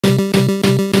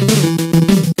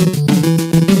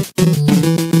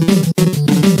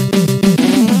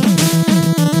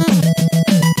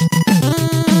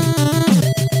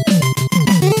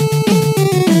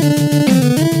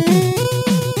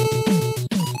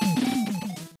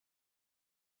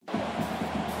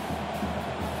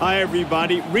Hi,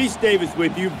 everybody. Reese Davis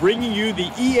with you, bringing you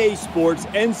the EA Sports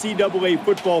NCAA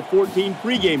Football 14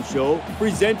 pregame show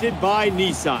presented by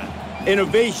Nissan.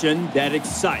 Innovation that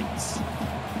excites.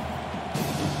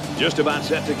 Just about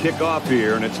set to kick off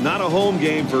here, and it's not a home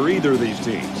game for either of these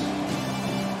teams.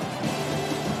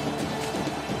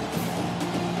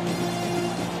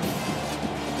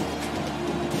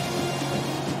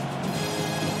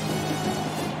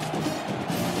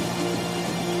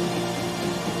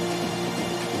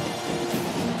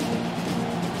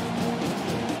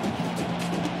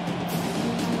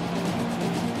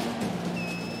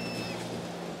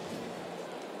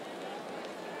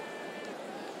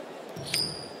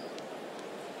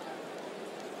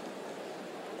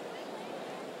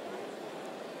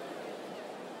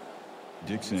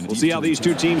 We'll see how these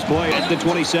two teams play at the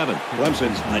 27.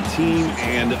 Clemson's a team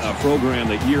and a program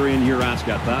that year in, year out's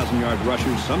got 1,000-yard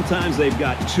rushers. Sometimes they've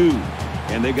got two,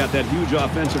 and they've got that huge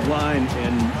offensive line,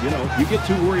 and, you know, you get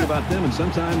too worried about them, and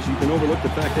sometimes you can overlook the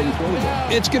fact they can throw the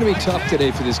ball. It's going to be tough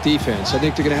today for this defense. I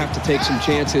think they're going to have to take some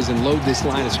chances and load this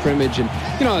line of scrimmage. And,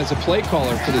 you know, as a play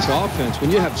caller for this offense,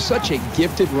 when you have such a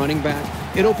gifted running back,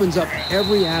 it opens up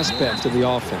every aspect of the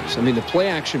offense. I mean, the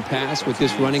play-action pass with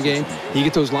this running game, you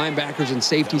get those linebackers and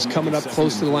safeties coming up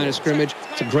close to the line of scrimmage.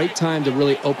 It's a great time to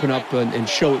really open up and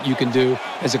show what you can do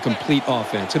as a complete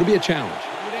offense. It'll be a challenge.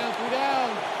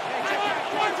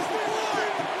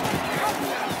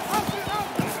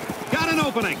 Got an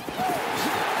opening.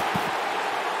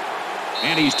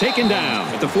 And he's taken down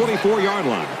at the 44-yard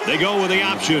line. They go with the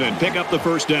option and pick up the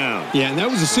first down. Yeah, and that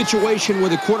was a situation where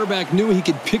the quarterback knew he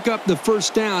could pick up the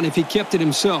first down if he kept it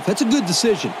himself. That's a good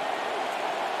decision.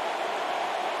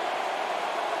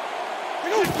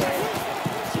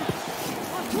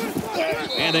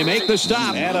 And they make the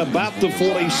stop at about the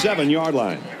 47-yard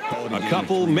line. A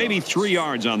couple, maybe 3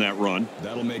 yards on that run.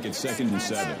 That'll make it 2nd and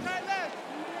 7.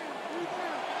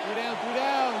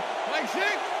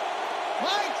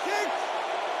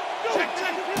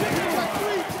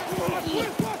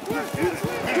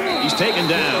 He's taken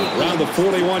down around the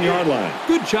 41-yard line.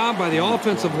 Good job by the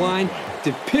offensive line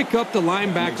to pick up the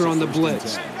linebacker on the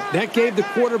blitz. That gave the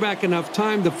quarterback enough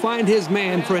time to find his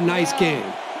man for a nice game.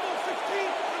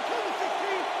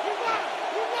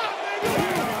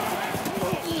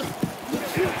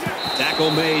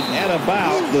 Tackle made at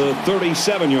about the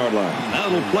 37-yard line.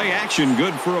 That'll play action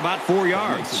good for about 4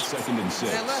 yards. 2nd and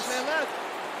 6. Man left.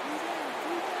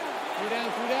 3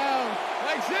 down.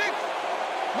 Mike 6.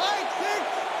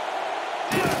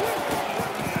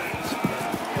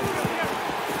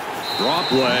 Draw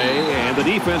play, and the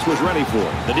defense was ready for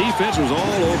it. The defense was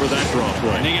all over that draw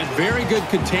play. And they got very good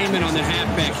containment on the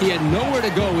halfback. He had nowhere to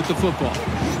go with the football.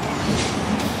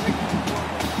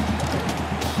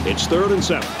 It's 3rd and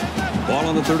 7. Ball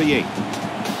on the 38.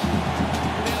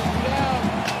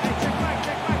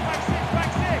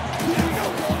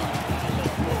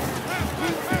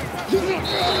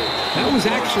 That was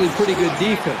actually pretty good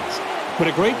defense. But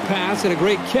a great pass and a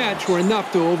great catch were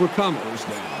enough to overcome it. First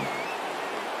down.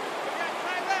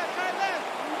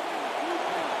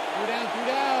 3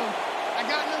 down. I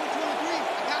got number 23. I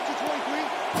got you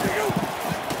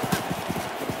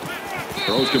 23.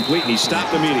 Throws complete, and he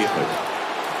stopped immediately.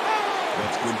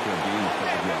 That's good for a gain of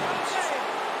 5 yards.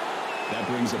 That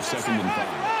brings up 2nd and 5.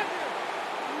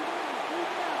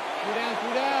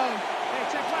 3 down. Hey,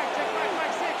 check Mike 6.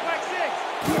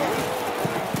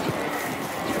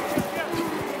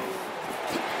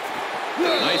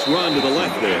 Nice run to the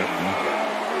left there.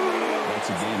 That's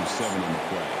a gain of 7 on the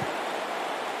play.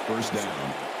 First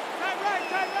down. Tight right.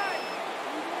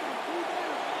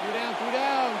 3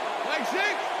 down. Mike 6.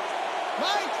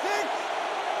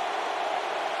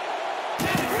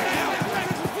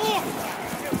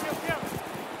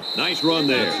 Nice run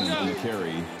there. On the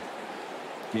carry.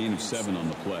 Gain of 7 on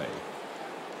the play.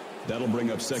 That'll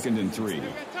bring up 2nd and 3.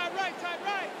 Tight right.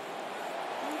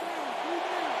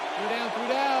 3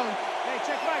 down. Hey,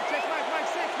 check Mike 6.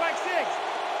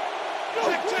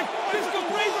 Check. Let's go,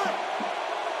 Braver.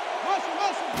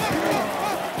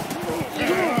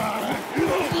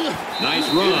 Nice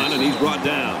run, and he's brought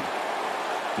down.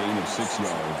 Gain of 6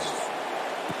 yards.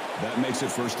 That makes it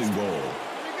 1st and goal. Here we go.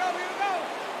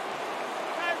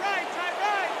 Tight right.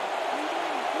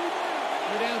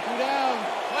 3 down.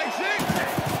 Mike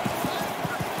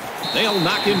 6. They'll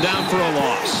knock him down for a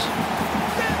loss.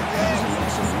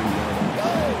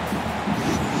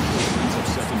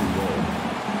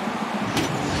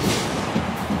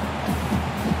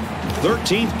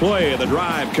 13th play of the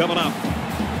drive coming up.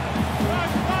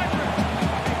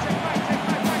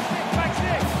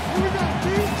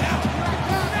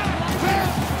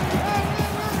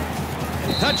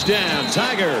 Touchdown,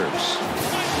 Tigers.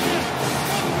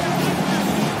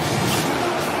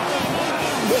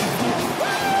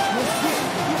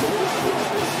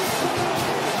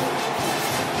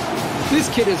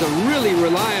 kid is a really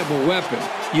reliable weapon.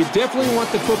 You definitely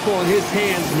want the football in his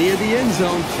hands near the end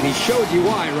zone, and he showed you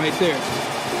why right there.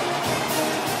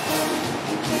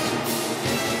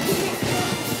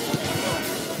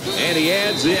 And he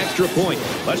adds the extra point.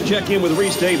 Let's check in with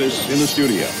Reese Davis in the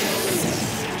studio.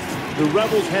 The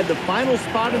Rebels had the final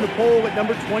spot in the poll at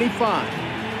number 25.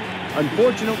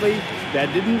 Unfortunately,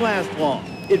 that didn't last long.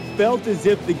 It felt as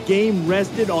if the game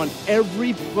rested on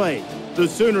every play. The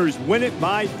Sooners win it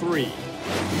by 3.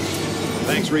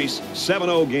 Thanks, Reese.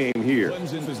 7-0 game here.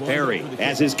 Harry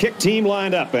has his kick team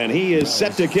lined up, and he is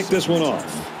set to kick this one off.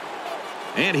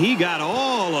 And he got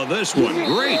all of this one.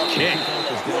 Great kick.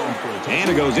 And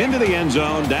it goes into the end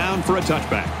zone, down for a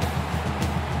touchback.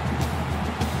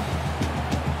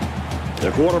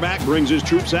 The quarterback brings his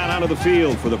troops out onto the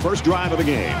field for the first drive of the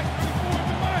game.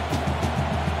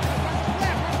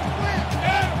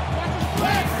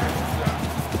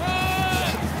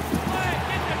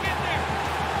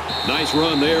 Nice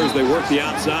run there as they work the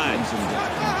outside.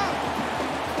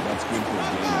 That's good for a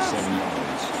gain of 7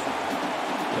 yards.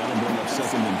 That'll bring up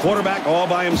second and Quarterback all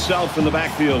by himself in the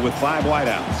backfield with 5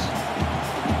 wideouts.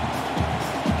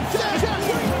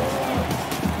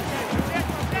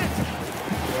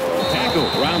 Tackle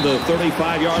around the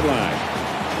 35-yard line.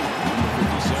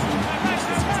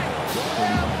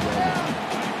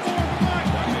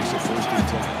 that makes it first and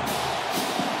 10.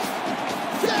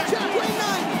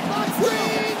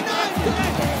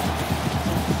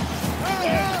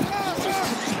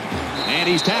 And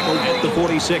he's tackled at the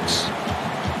 46.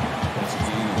 That's a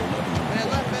gain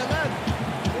of 11.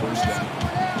 First down.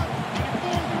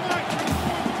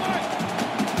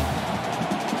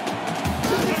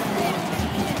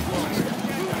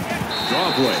 Draw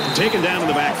play. Taken down in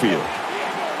the backfield.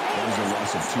 That was a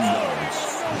loss of 2 yards.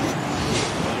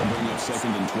 That'll bring up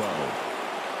second and 12.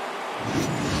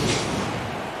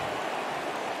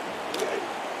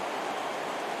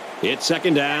 It's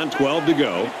second down, 12 to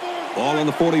go. Ball on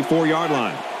the 44-yard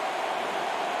line.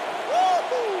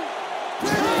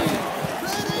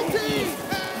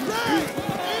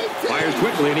 Fires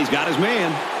quickly, and he's got his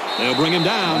man. They'll bring him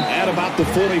down at about the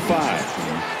 45.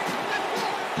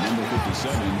 Number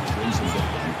 57 brings him down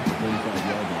at the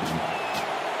 45-yard line.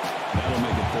 That'll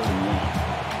make it 31.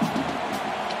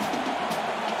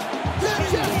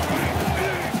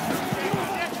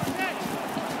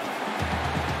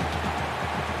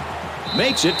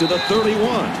 Makes it to the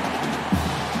 31.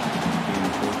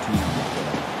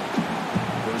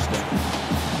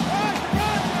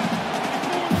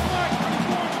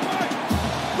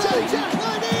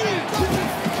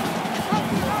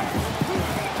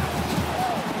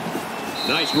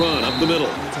 Nice run up the middle. A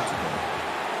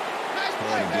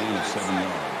gain of 7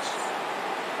 yards.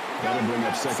 That'll bring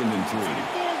up second and 3.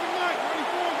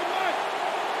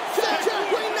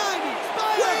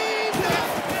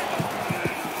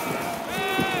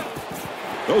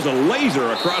 Goes a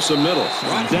laser across the middle.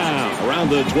 Right down around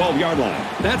the 12-yard line.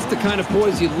 That's the kind of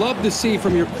poise you'd love to see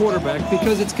from your quarterback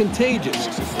because it's contagious.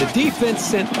 The defense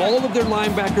sent all of their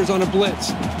linebackers on a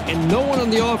blitz, and no one on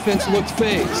the offense looked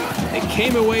phased. They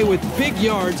came away with big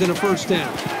yards and a first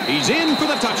down. He's in for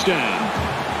the touchdown.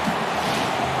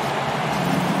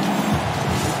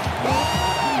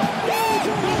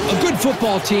 A good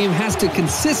football team has to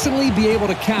consistently be able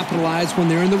to capitalize when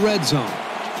they're in the red zone.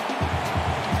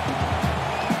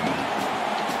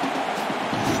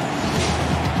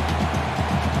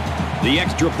 The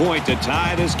extra point to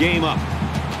tie this game up.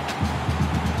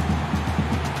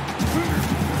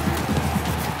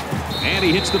 And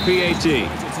he hits the PAT.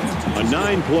 A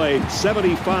 9-play,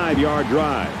 75-yard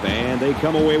drive, and they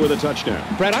come away with a touchdown.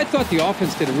 Brad, I thought the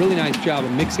offense did a really nice job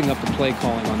of mixing up the play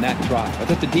calling on that drive. I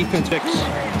thought the defense...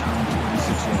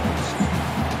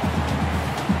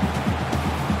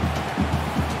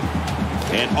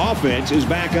 And offense is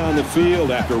back on the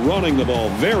field after running the ball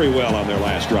very well on their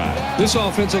last drive. This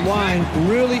offensive line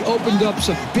really opened up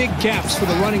some big gaps for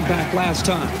the running back last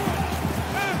time.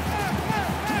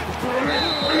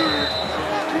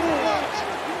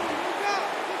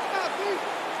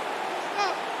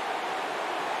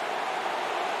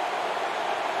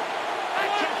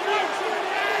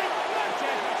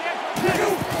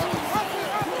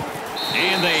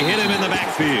 And they hit him in the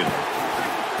backfield.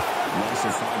 Loss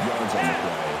of 5 yards on the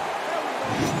play.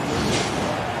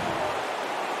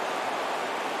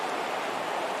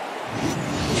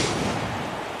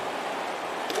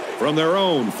 From their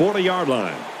own 40-yard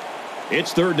line,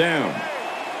 it's third down.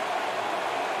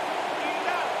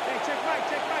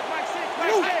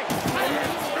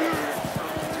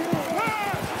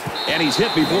 And he's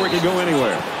hit before he can go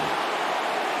anywhere.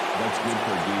 That's good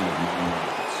for a gain of 9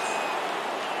 yards.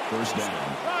 First down.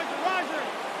 Roger, Roger.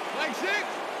 Leg 6.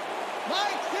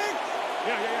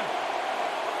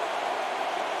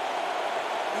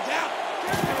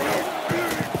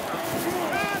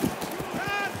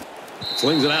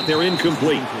 Slings it out there,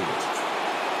 incomplete.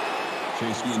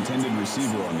 Chase the intended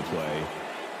receiver on the play.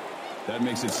 That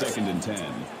makes it 2nd and 10.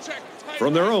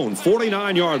 From their own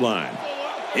 49-yard line,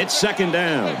 it's 2nd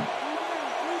down.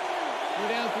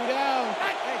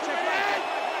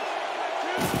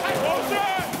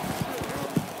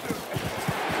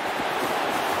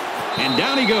 And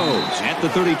down he goes at the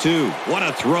 32. What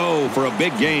a throw for a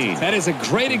big gain. That is a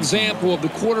great example of the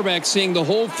quarterback seeing the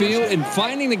whole field and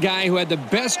finding the guy who had the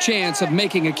best chance of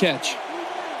making a catch.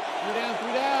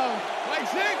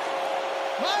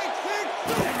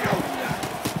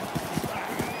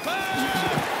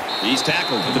 He's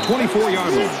tackled at the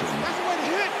 24-yard line.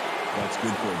 That's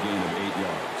good for a gain of 8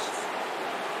 yards.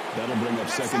 That'll bring up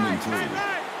 2nd and 3.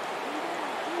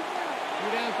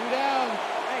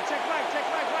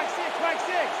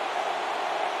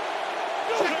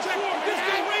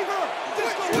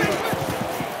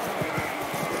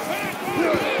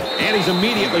 And he's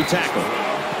immediately tackled.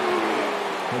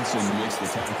 Hudson makes the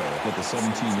tackle at the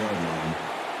 17-yard line.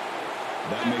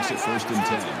 That makes it 1st and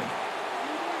 10.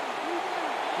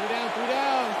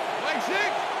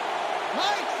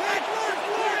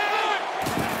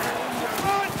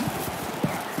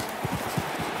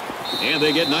 And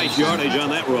they get nice yardage on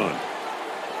that run.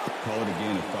 Call it a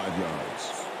gain of 5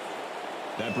 yards.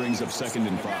 That brings up 2nd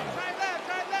and 5.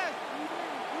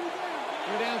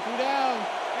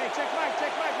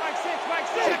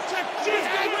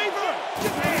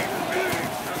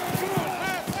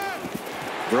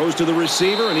 Throws to the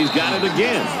receiver, and he's got it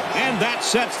again. And that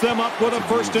sets them up with a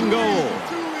 1st and goal.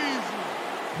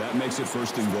 That makes it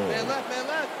 1st and goal. Man left.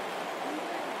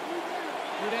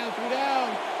 3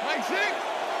 down. Mike 6.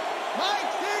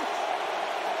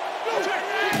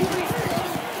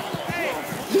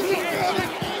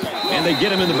 And they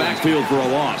get him in the backfield for a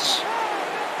loss.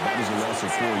 That is a loss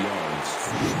of 4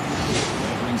 yards.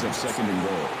 That brings up 2nd and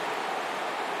goal.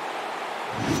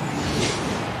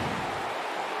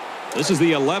 This is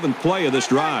the 11th play of this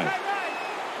drive. 3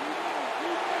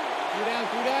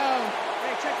 down.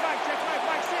 Hey, check Mike.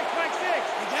 Mike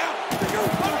 6.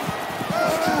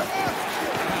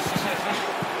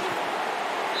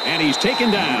 And he's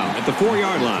taken down at the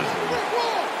 4-yard line.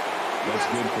 That's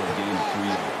good for a gain of 3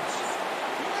 yards.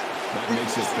 That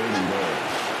makes it 3rd and goal.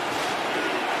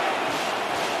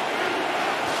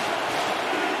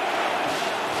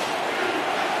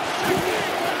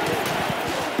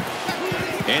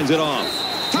 Hands it off.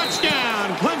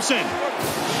 Touchdown, Clemson.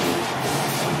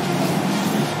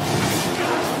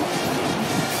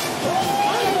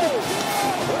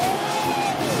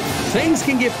 Things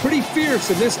can get pretty fierce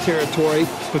in this territory,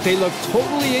 but they look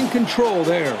totally in control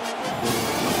there.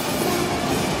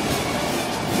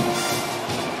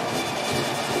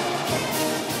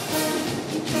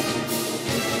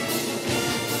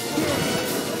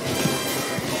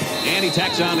 And he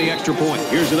tacks on the extra point.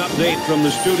 Here's an update from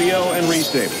the studio and Reese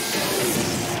Davis.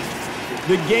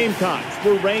 The Gamecocks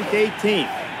were ranked 18th.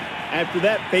 After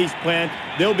that face plant,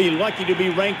 they'll be lucky to be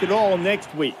ranked at all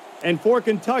next week. And for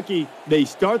Kentucky, they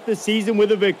start the season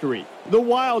with a victory. The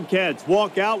Wildcats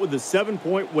walk out with a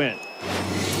 7-point win.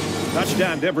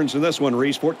 Touchdown difference in this one,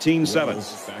 Reese,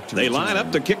 14-7. They line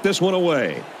up to kick this one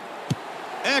away.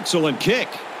 Excellent kick.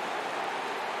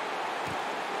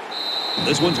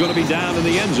 This one's going to be down in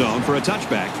the end zone for a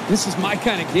touchback. This is my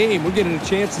kind of game. We're getting a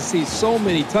chance to see so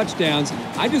many touchdowns.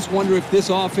 I just wonder if this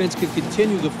offense can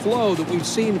continue the flow that we've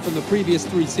seen from the previous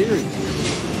 3 series.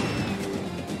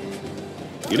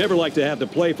 You never like to have to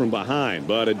play from behind,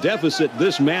 but a deficit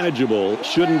this manageable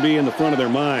shouldn't be in the front of their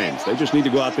minds. They just need to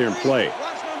go out there and play.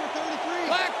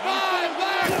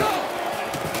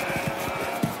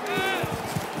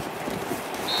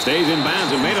 Stays in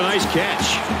bounds and made a nice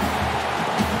catch.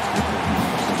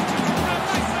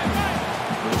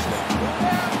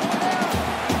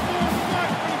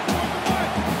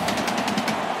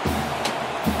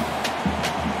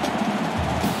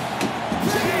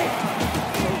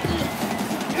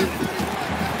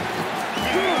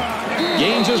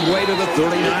 Gains his way to the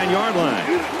 39-yard line.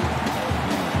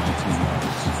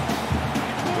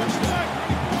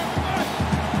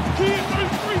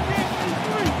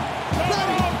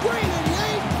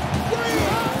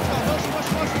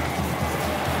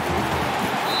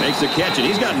 Makes the catch, and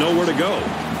he's got nowhere to go.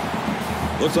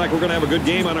 Looks like we're going to have a good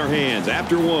game on our hands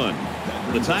after one.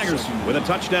 The Tigers with a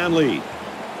touchdown lead.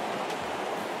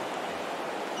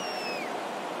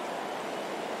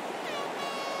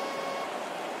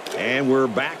 And we're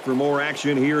back for more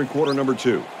action here in quarter number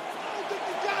 2.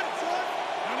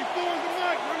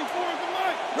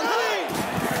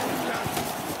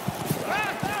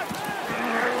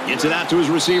 Gets it out to his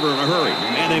receiver in a hurry.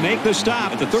 And they make the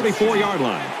stop at the 34-yard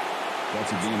line.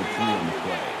 That's a gain of 3 on the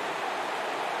play.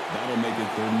 That'll make it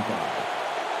 3rd and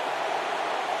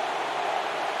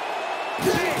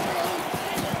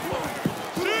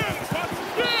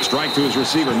 5. Strike to his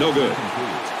receiver, no good.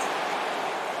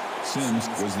 Sims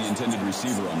was the intended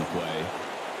receiver on the play.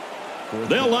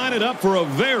 They'll line it up for a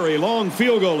very long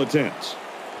field goal attempt.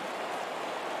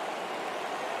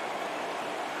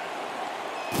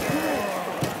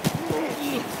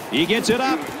 He gets it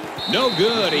up. No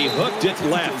good. He hooked it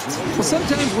left. Well,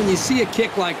 sometimes when you see a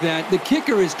kick like that, the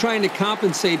kicker is trying to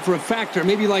compensate for a factor,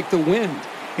 maybe like the wind,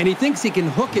 and he thinks he can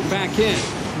hook it back in.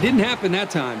 It didn't happen that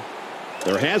time.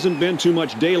 There hasn't been too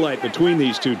much daylight between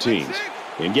these two teams.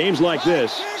 In games like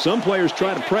this, some players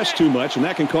try to press too much, and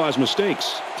that can cause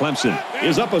mistakes. Clemson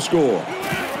is up a score.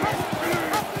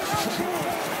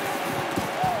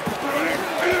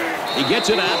 He gets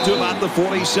it out to about the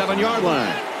 47-yard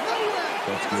line.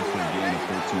 That's good for a gain of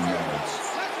 13 yards.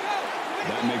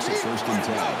 That makes it 1st and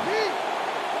 10.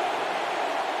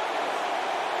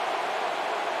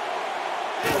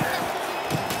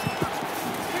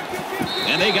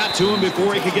 And they got to him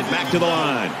before he could get back to the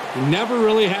line. He never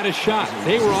really had a shot.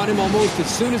 They were on him almost as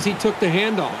soon as he took the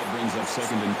handoff. That brings up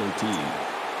 2nd and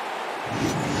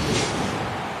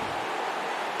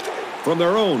 13. From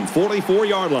their own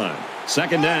 44-yard line.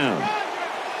 2nd down.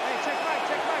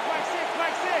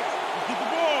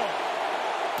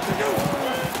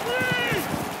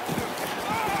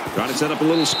 Trying to set up a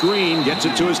little screen, gets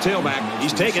it to his tailback.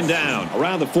 He's taken down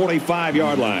around the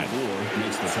 45-yard line.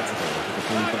 Makes the tackle at the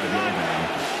 45-yard line.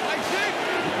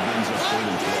 That brings us 3rd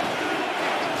and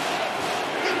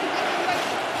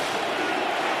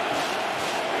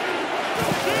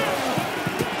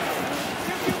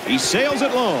 12. He sails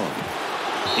it long.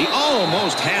 He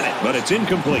almost had it, but it's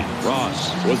incomplete.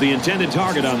 Ross was the intended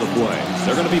target on the play.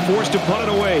 They're going to be forced to punt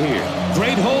it away here.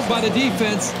 Great hold by the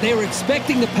defense. They were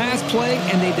expecting the pass play,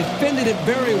 and they defended it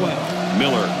very well.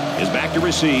 Miller is back to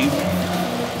receive.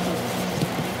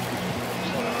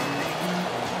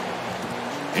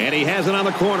 And he has it on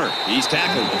the corner. He's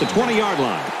tackled at the 20-yard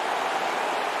line.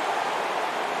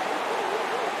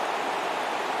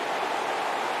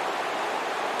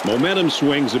 Momentum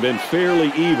swings have been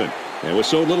fairly even. And with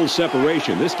so little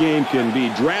separation, this game can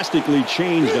be drastically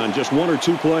changed on just 1 or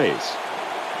 2 plays.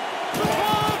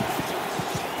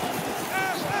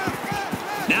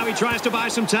 Now he tries to buy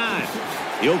some time.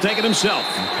 He'll take it himself.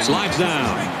 Slides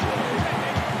down.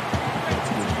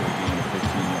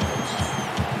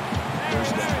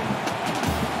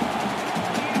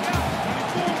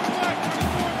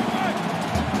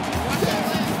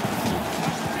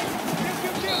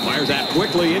 That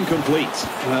quickly incomplete.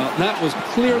 Well, that was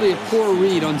clearly a poor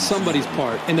read on somebody's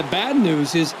part. And the bad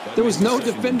news is there was no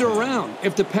defender around.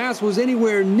 If the pass was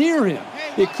anywhere near him,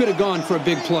 it could have gone for a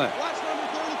big play.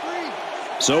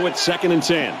 So it's 2nd and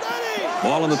 10.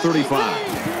 Ball on the 35.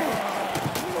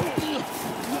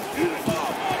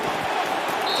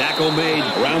 Tackle made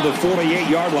around the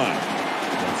 48-yard line.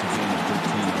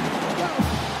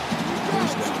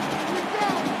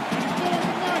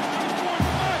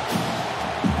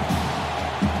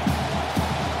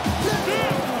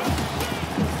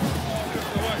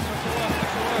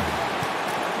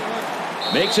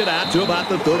 Makes it out to about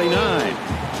the 39.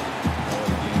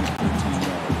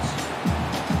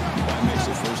 That makes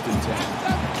it 1st and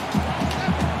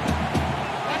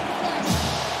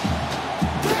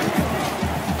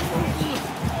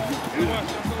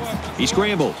 10. He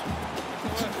scrambles.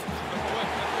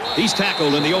 He's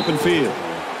tackled in the open field.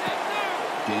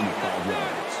 Gain of 5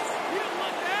 yards.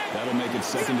 That'll make it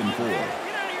 2nd and 4.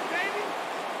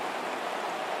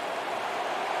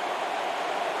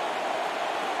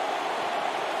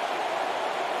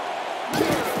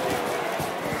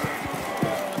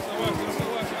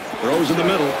 Throws in the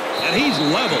middle, and he's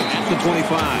level at the 25.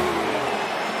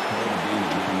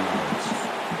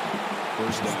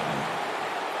 1st down.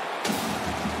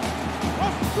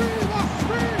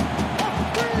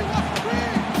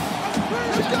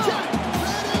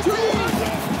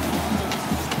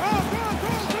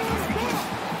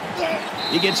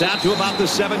 He gets out to about the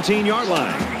 17-yard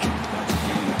line.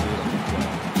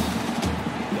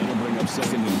 That'll bring up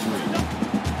 2nd and 3.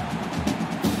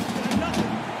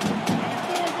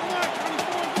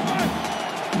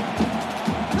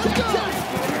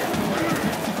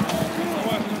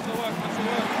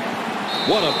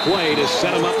 What a play to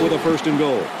set him up with a 1st and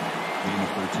goal. Gain of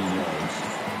 13 yards.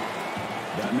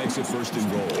 That makes it 1st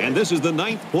and goal. And this is the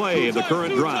 9th play of the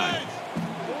current drive.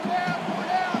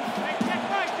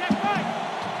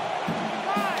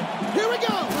 Here we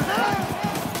go.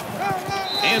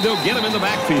 And they'll get him in the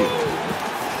backfield.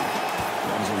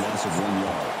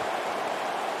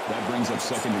 brings up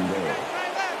second and goal.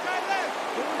 Try left, try left.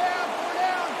 Four down,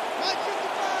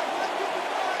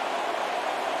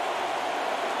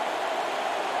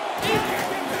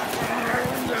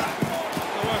 155,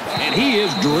 155. And he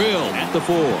is drilled at the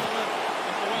 4.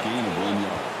 Gain of 1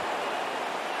 yard.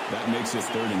 That makes it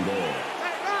third and goal.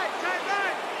 Tight right, tight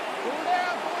right. Four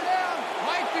down, 4 down.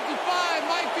 Mike 55,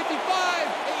 Mike 55.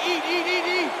 Hey, eat.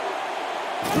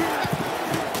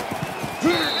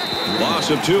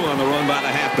 Loss of 2 on the run by the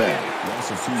halfback.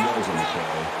 Loss of 2 yards on the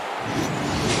play.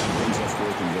 That brings up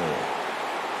fourth and goal.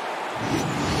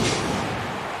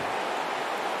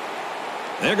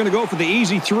 They're going to go for the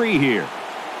easy 3 here.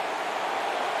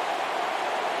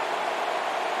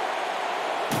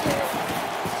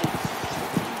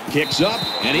 Kicks up,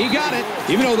 and he got it.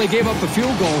 Even though they gave up a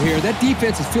field goal here, that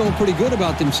defense is feeling pretty good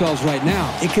about themselves right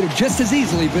now. It could have just as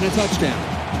easily been a touchdown.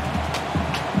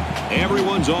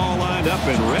 Everyone's all lined up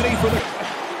and ready for the...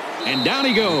 And down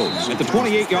he goes at the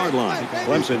 28-yard line.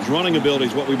 Clemson's running ability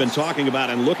is what we've been talking about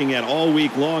and looking at all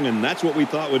week long, and that's what we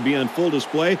thought would be on full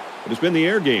display. But it's been the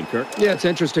air game, Kirk. Yeah, it's an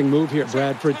interesting move here,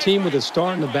 Brad. For a team with a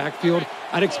star in the backfield,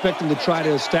 I'd expect them to try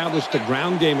to establish the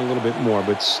ground game a little bit more.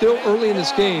 But still early in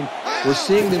this game, we're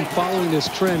seeing them following this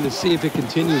trend to see if it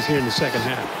continues here in the second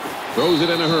half. Throws it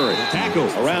in a hurry. Tackle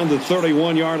around the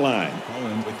 31-yard line.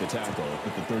 Cullen with the tackle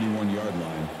at the 31-yard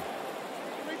line.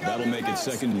 That'll make it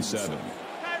second and 7. Tight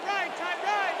right, tight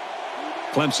right.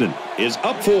 Clemson is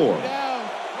up 4. Down.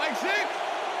 Mike 6.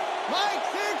 Mike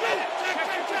 6. Check. Check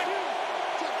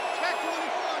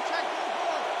 24, check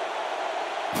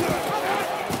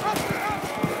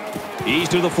 24. He's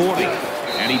to the 40,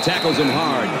 and he tackles him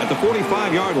hard at the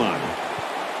 45-yard line.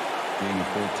 Gain of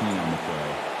 14 on the play.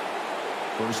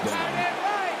 First down.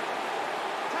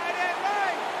 Tight end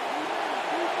right.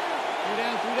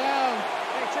 Three down.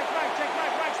 Hey, check right.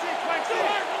 Mike 6.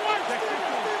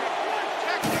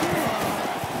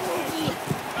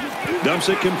 Dumps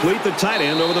it complete, the tight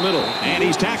end over the middle. And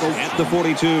he's tackled at the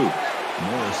 42.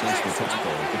 Morris hits the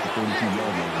tackle at the 42-yard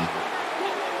line.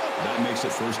 That makes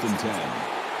it first and 10.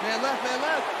 Man left.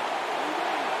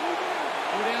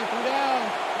 Three down.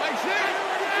 Mike 6.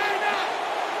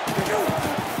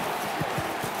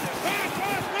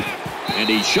 And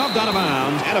he's shoved out of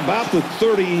bounds at about the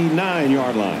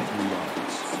 39-yard line. 3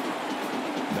 yards.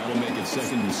 That'll make it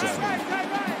second and 7. Three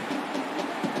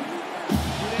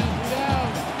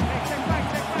down. Hey, check Mike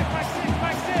 6.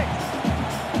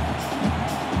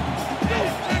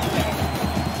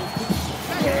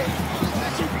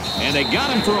 And they got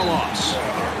him for a loss.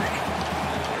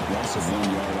 Loss of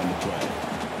 1 yard on the play.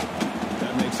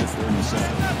 That makes it third and 7.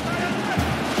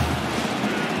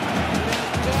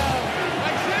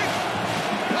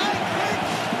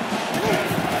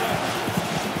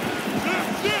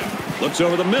 Looks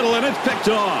over the middle, and it's picked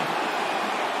off.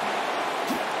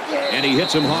 And he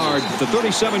hits him hard at the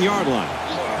 37-yard line.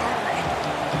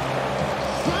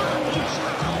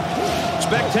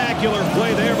 Spectacular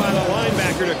play there by the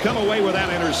linebacker to come away with that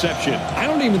interception. I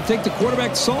don't even think the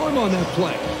quarterback saw him on that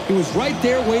play. He was right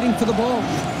there waiting for the ball.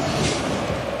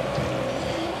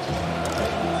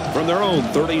 From their own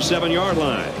 37-yard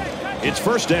line, it's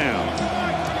first down.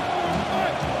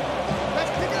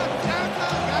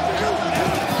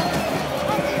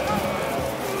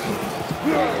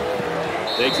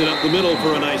 Takes it up the middle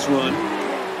for a nice run.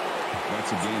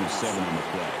 That's a gain of 7 on the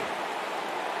play.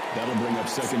 That'll bring up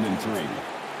second and 3.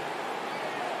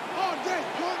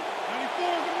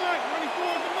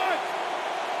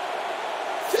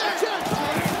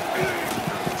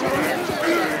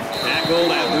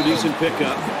 Tackled after a decent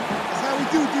pickup. That's how we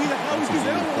do, D. That's how we do.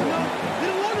 They don't want to know. They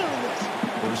don't want none of this.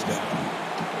 First down.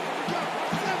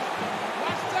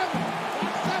 Watch 7.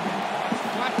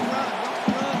 Watch the run.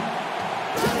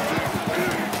 Check.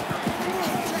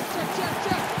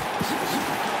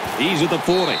 He's at the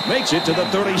 40. Makes it to the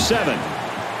 37.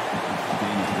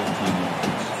 Gain of 15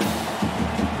 yards.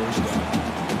 First down.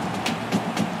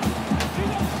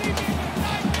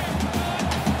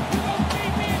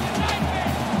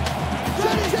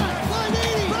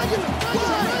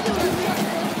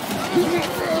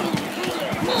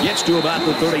 Gets to about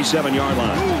the 37-yard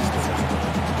line. No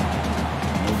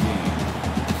gain.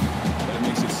 That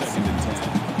makes it second and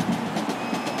 10.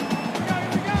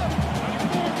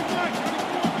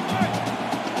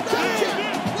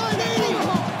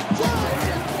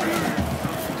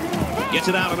 Gets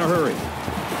it out in a hurry.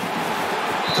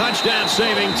 Touchdown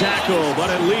saving tackle, but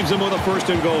it leaves him with a first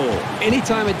and goal.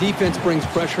 Anytime a defense brings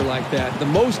pressure like that, the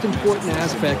most important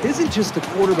aspect isn't just the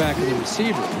quarterback and the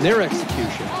receiver and their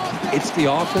execution. It's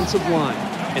the offensive line.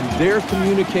 and their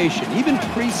communication, even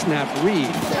pre-snap read.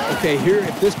 Okay, here,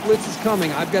 if this blitz is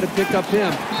coming, I've got to pick up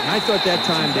him. And I thought that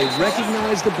time they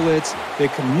recognized the blitz. They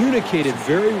communicated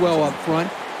very well up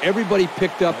front. Everybody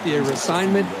picked up their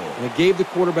assignment, and it gave the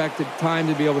quarterback the time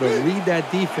to be able to read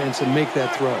that defense and make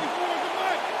that throw.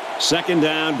 Second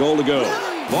down, goal to go.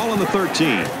 Ball on the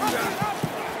 13.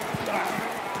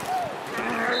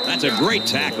 That's a great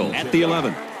tackle at the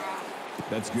 11.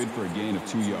 That's good for a gain of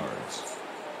 2 yards.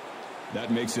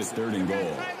 That makes it 3rd and goal.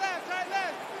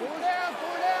 Four down.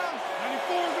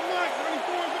 94 is the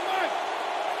mark.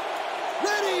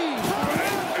 Ready.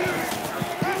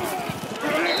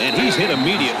 And he's hit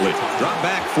immediately. Drop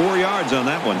back 4 yards on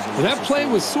that one. Well, that play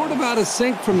was sort of out of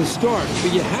sync from the start,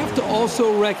 but you have to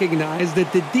also recognize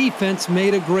that the defense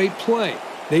made a great play.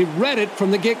 They read it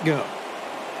from the get-go.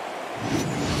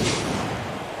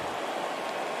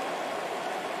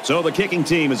 So the kicking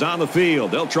team is on the field.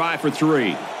 They'll try for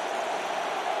 3.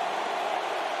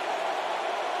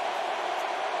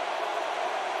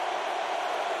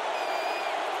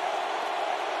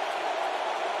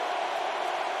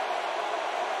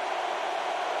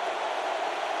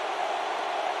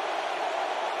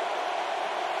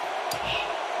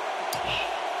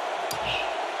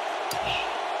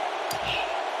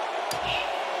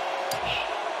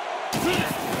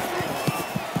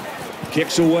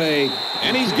 Kicks away,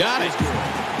 and he's got it.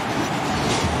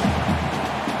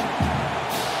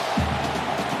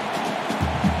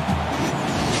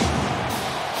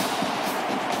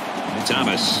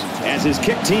 Thomas has his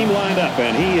kick team lined up,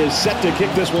 and he is set to kick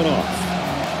this one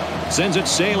off. Sends it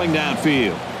sailing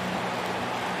downfield.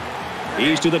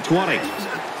 He's to the 20.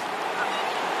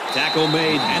 Tackle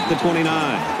made at the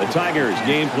 29. The Tigers'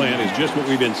 game plan is just what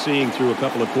we've been seeing through a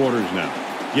couple of quarters now.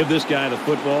 Give this guy the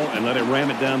football and let him ram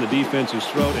it down the defense's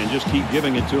throat and just keep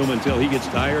giving it to him until he gets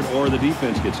tired or the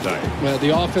defense gets tired. Well, the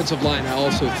offensive line, I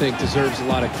also think, deserves a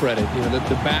lot of credit. You know,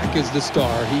 the back is the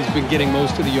star. He's been getting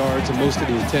most of the yards and most of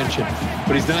the attention,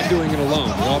 but he's not doing it alone.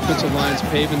 The offensive line's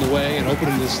paving the way and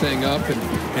opening this thing up,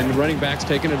 and the running back's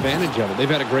taking advantage of it. They've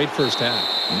had a great first half.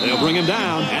 They'll bring him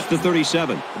down at the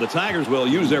 37. The Tigers will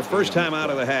use their first time out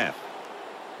of the half.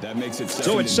 That makes it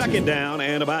so it's second down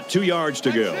and about 2 yards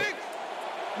to go.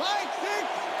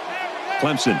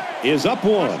 Clemson is up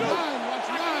 1.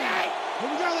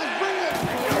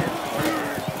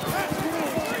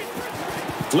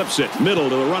 Flips it middle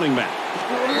to the running back.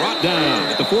 Brought down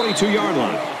at the 42-yard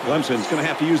line. Clemson's going to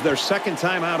have to use their second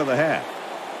time out of the half.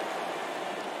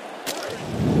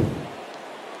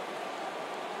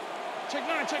 Check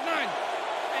 9.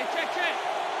 Hey, check.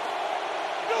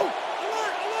 Go!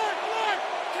 Alert!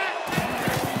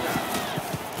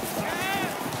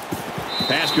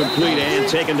 Pass complete and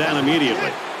taken down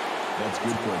immediately. That's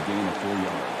good for a gain of 4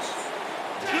 yards.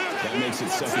 That makes it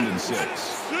 2nd and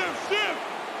 6.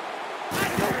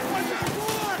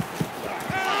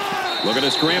 Looking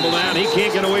to scramble down. He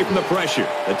can't get away from the pressure.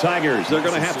 The Tigers, they're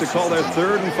going to have to call their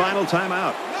third and final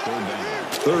timeout.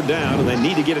 Third down, and they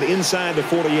need to get it inside the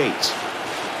 48.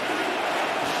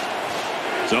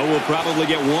 So we'll probably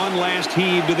get one last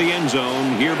heave to the end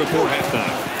zone here before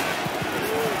halftime.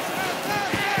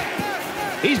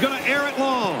 He's going to air it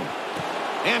long.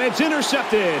 And it's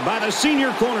intercepted by the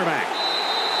senior cornerback.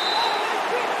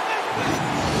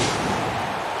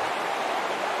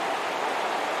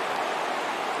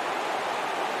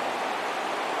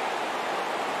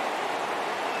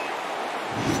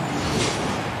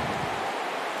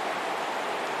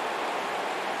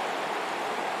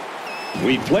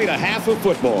 We've played a half of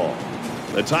football.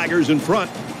 The Tigers in front,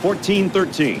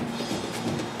 14-13.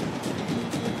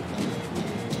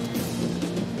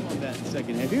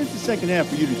 Second half. Here's the second half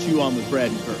for you to chew on with Brad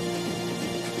and Kirk.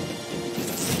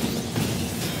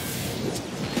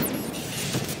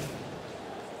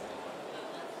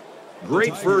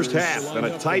 Great first half and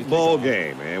a tight ball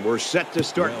game, and we're set to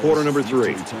start quarter number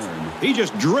 3. He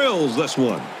just drills this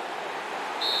one.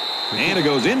 And it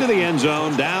goes into the end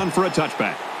zone, down for a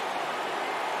touchback.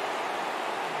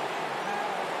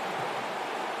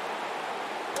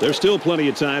 There's still plenty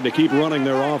of time to keep running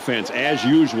their offense as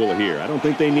usual here. I don't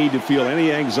think they need to feel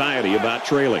any anxiety about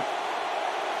trailing.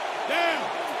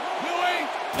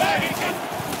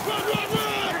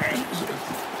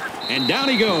 And down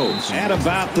he goes at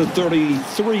about the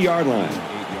 33-yard line. 8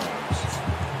 yards.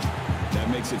 That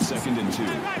makes it 2nd and 2.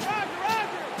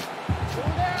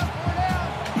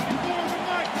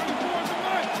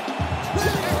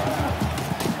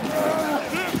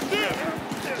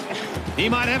 He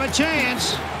might have a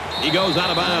chance. He goes out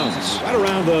of bounds right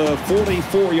around the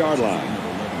 44-yard line.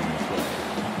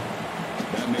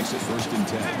 That makes it 1st and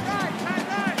 10.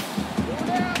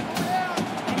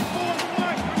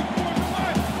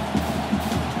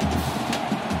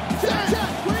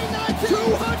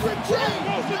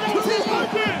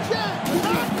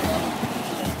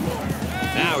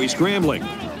 he's scrambling.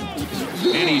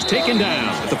 And he's taken down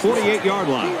at the 48-yard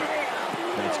line.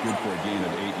 That's good for a gain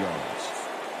of 8 yards.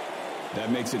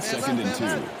 That makes it second and 2. 4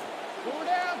 down, 4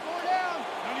 down.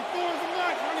 94 is the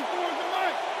mark, 94 is the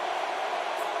mark.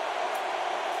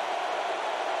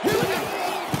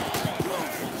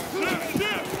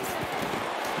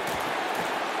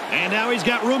 And now he's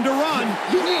got room to run.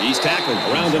 He's tackled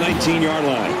around the 19-yard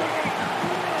line.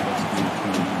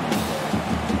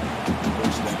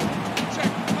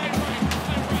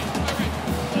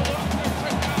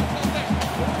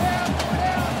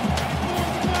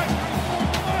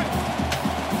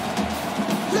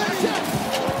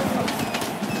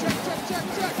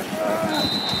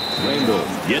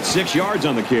 Gets 6 yards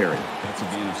on the carry. That's a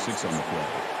gain of 6 on the play.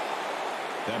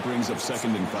 That brings up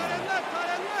second and 5. 4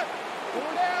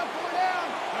 down, 4 down.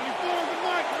 94 is the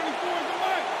mark, 94 is the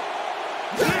mark.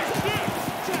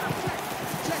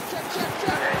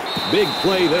 Big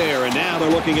play there, and now they're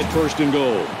looking at first and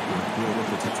goal. With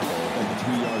the tackle at the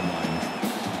 3-yard line.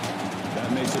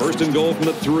 That makes it First and goal from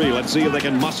the 3. Let's see if they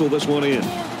can muscle this one in.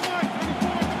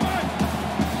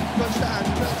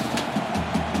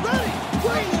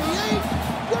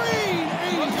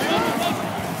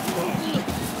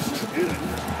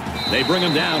 They bring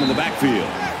him down in the backfield.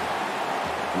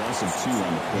 Loss of 2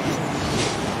 on the play.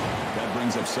 That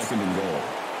brings up second and goal.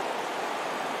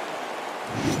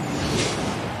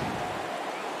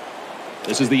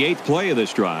 This is the 8th play of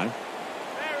this drive.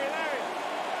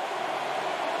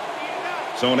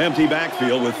 So an empty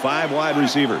backfield with 5 wide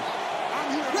receivers.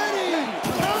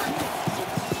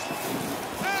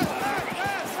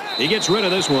 He gets rid of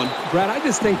this one. Brad, I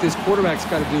just think this quarterback's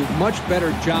got to do a much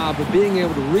better job of being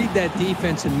able to read that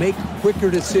defense and make quicker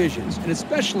decisions. And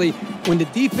especially when the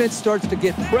defense starts to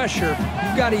get pressure,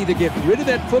 you've got to either get rid of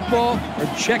that football or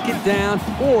check it down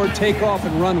or take off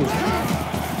and run with it.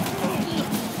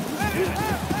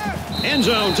 End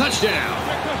zone touchdown.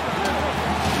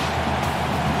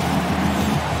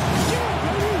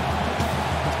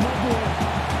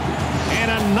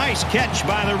 Nice catch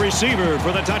by the receiver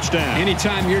for the touchdown.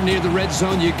 Anytime you're near the red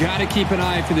zone, you got to keep an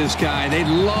eye for this guy. They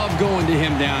love going to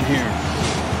him down here.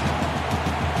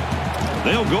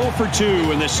 They'll go for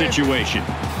 2 in this situation.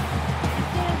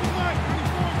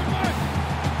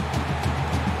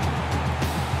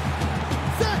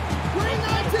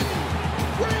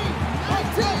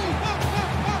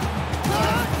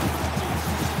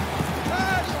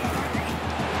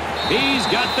 He's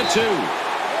got the 2.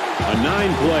 A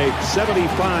 9-play,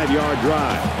 75-yard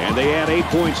drive, and they add 8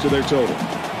 points to their total.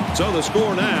 So the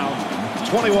score now,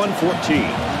 21-14.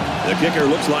 The kicker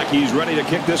looks like he's ready to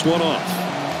kick this one off.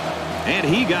 And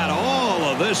he got all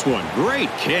of this one.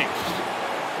 Great kick.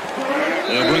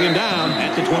 They'll bring him down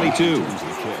at the 22.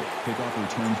 Kickoff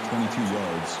returns 22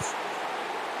 yards.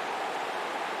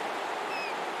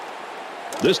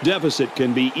 This deficit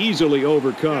can be easily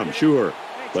overcome, sure.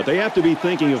 But they have to be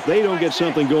thinking if they don't get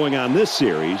something going on this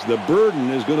series, the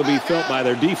burden is going to be felt by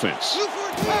their defense.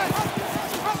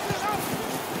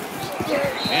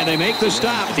 And they make the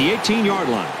stop at the 18-yard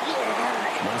line.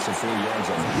 Loss of 4 yards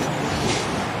on the play.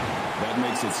 That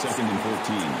makes it second and 14.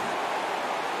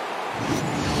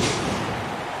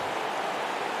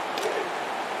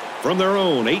 From their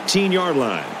own 18-yard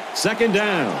line, second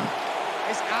down.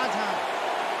 It's our time.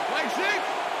 Like 6.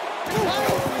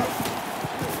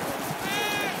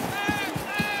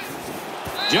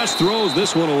 Just throws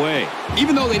this one away.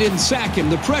 Even though they didn't sack him,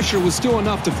 the pressure was still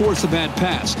enough to force a bad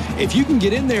pass. If you can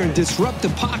get in there and disrupt the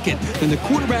pocket, then the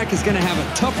quarterback is going to have a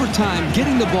tougher time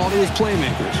getting the ball to his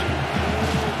playmakers.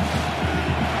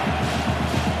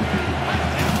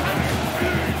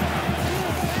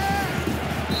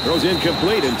 Throws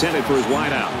incomplete, intended for his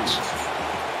wideouts.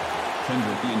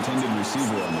 Kendrick, the intended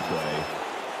receiver on the play.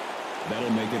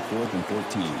 That'll make it 4th and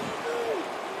 14.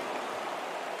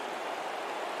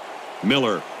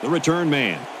 Miller, the return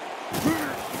man.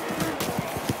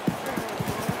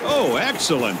 Oh,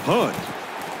 excellent punt.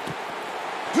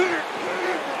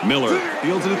 Miller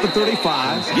fields it at the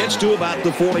 35, gets to about the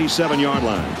 47-yard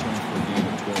line.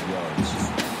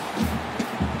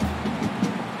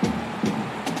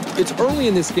 It's early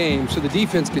in this game, so the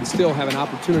defense can still have an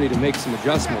opportunity to make some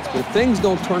adjustments. But if things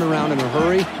don't turn around in a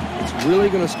hurry, it's really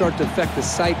going to start to affect the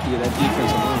psyche of that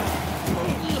defensive line.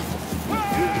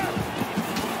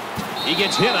 He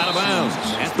gets hit out of bounds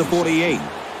at the 48. Gain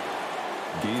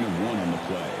of 1 on the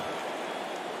play.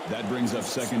 That brings up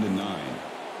second and 9.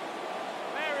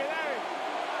 Larry.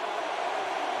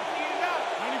 Get it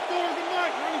out. 94 is the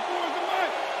mark. 94 is the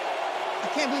mark. I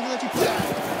can't believe you let you play.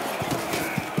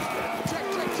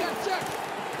 Check.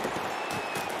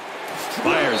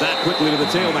 Fires out quickly quickly to the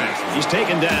tailback. He's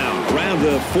taken down around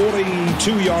the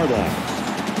 42-yard line.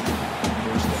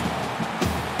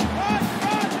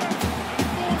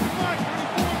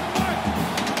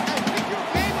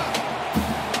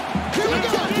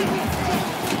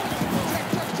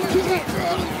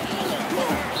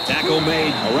 Tackle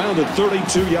made around the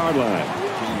 32-yard line.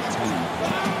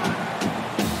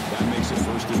 That makes it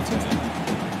 1st and 10.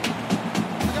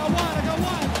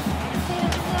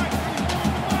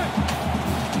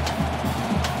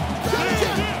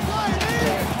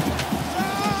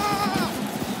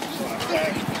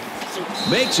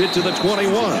 Makes it to the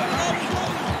 21. Call it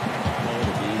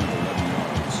a gain of 11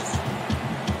 yards.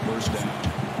 1st down.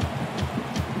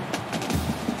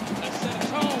 Let's set a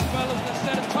tone, fellas. Let's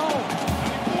set a tone.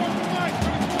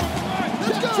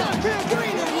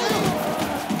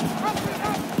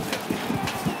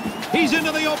 He's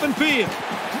into the open field.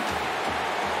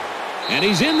 And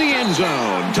he's in the end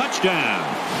zone. Touchdown.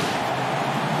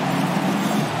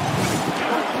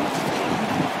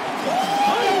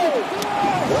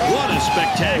 What a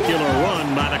spectacular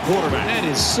run by the quarterback. That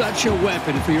is such a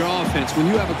weapon for your offense. When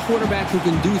you have a quarterback who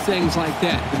can do things like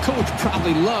that, the coach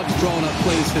probably loves drawing up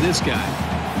plays for this guy.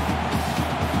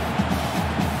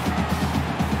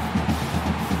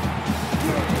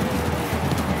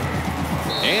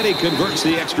 And he converts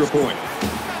the extra point.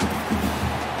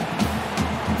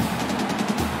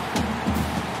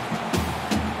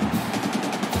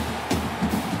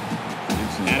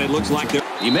 And it looks like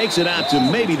he makes it out to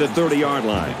maybe the 30-yard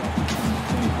line.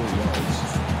 24 yards.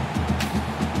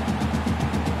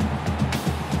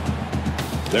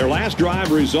 Their last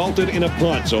drive resulted in a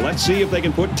punt, so let's see if they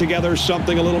can put together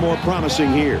something a little more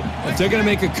promising here. If they're going to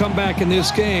make a comeback in this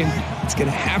game, it's going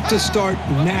to have to start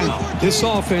now. This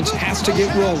offense has to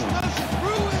get rolling.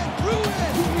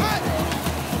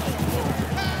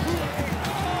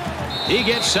 He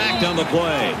gets sacked on the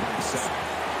play.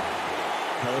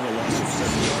 Hell of a loss of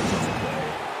 7 yards on the play.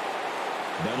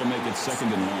 That'll make it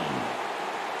 2nd and long.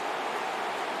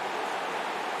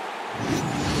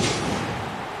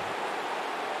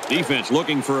 Defense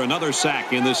looking for another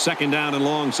sack in this 2nd down and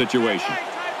long situation.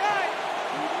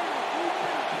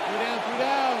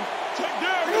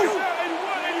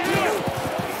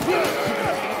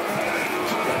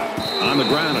 On the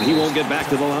ground, and he won't get back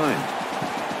to the line.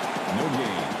 No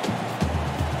gain.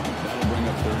 That'll bring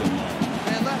up 3rd and long.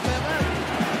 Man left.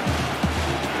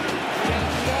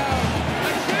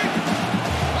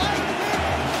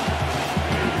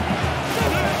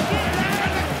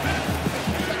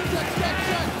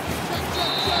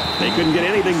 They couldn't get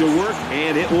anything to work,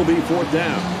 and it will be 4th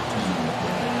down.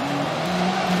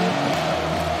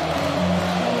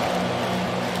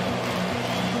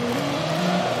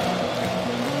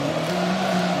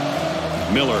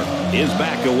 Miller is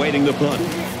back awaiting the punt.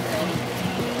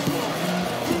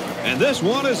 And this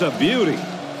one is a beauty.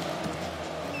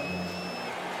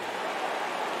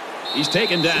 He's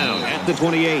taken down at the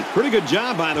 28. Pretty good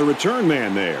job by the return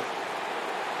man there.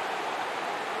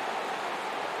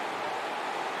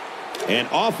 And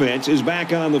offense is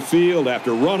back on the field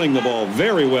after running the ball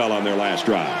very well on their last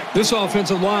drive. This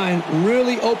offensive line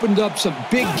really opened up some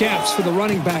big gaps for the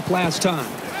running back last time.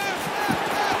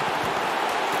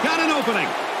 Got an opening.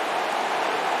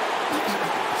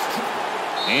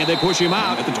 And they push him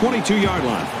out at the 22-yard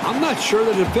line. I'm not sure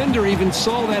the defender even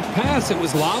saw that pass. It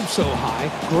was lobbed so high.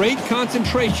 Great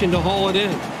concentration to haul it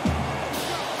in.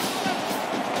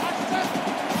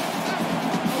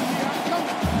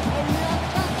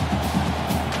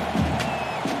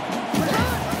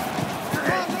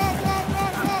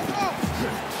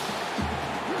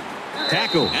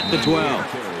 Tackle at the 12.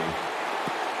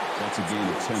 That's a gain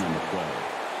of 10 on the play.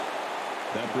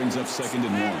 That brings up 2nd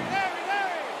and 1. 94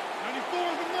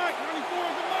 is the mic. 94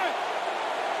 is the mic.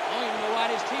 I don't even know why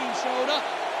this team showed up.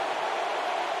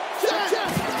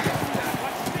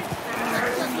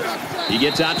 He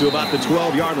gets out to about the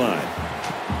 12-yard line. No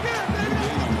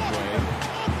gain on the play.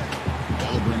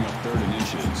 That'll bring up 3rd and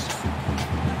inches.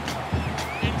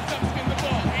 87's getting the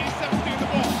ball. 87's getting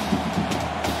the ball.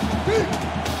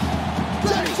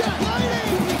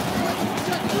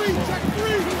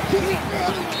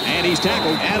 And he's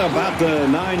tackled at about the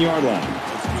 9-yard line.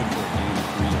 That's good for a gain of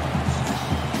 3 yards.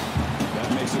 That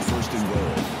makes it 1st and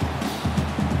goal.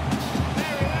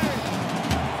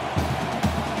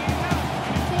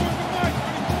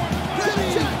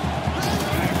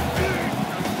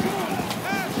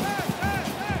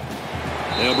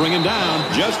 They'll bring him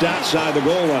down just outside the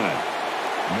goal line.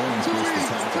 Mullins missed the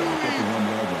tackle at the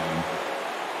 51-yard line.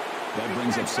 That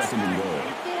brings up 2nd and goal.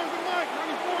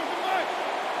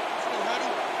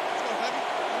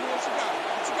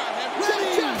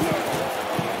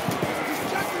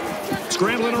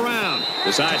 scrambling around.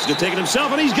 Decides to take it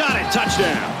himself, and he's got it.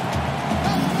 Touchdown.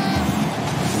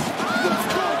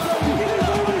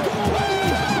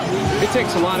 It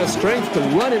takes a lot of strength to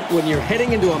run it when you're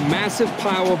heading into a massive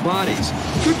pile of bodies.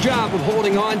 Good job of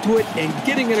holding on to it and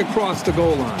getting it across the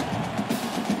goal line.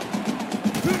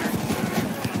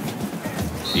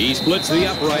 He splits the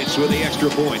uprights with the extra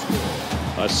point.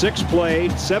 A 6-play,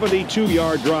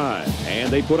 72-yard drive,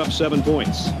 and they put up 7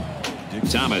 points.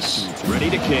 Thomas ready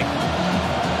to kick.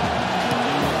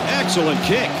 Excellent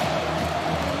kick.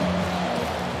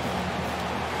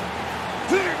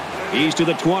 He's to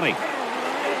the 20.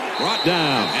 Brought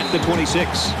down at the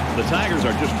 26. The Tigers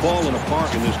are just falling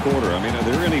apart in this quarter. I mean, are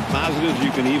there any positives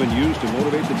you can even use to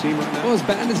motivate the team right now? Well, as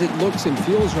bad as it looks and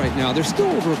feels right now, there's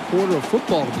still over a quarter of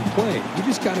football to be played. You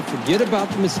just got to forget about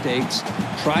the mistakes,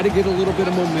 try to get a little bit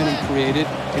of momentum created,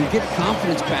 and get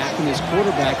confidence back in this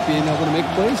quarterback being able to make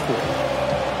plays for it.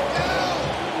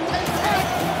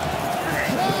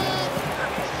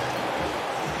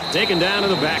 Taken down in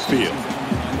the backfield.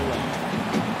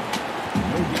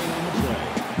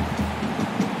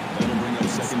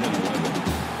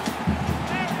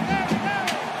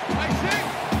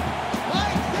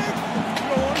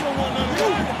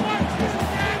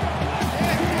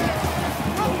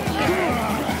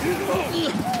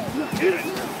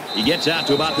 He gets out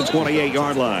to about the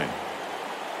 28-yard line.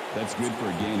 That's good for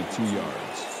a gain of 2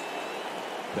 yards.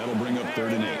 That'll bring up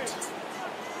 3rd and 8. Hey,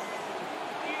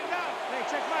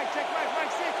 check Mike,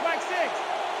 Mike 6, Mike 6.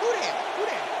 Who that?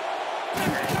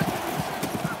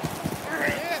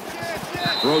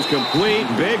 Throws complete,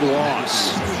 big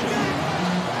loss.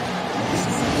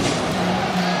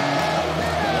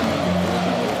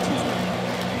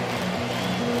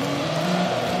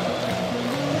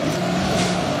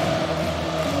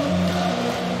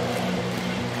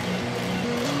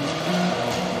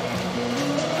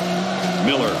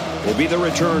 Miller will be the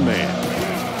return man.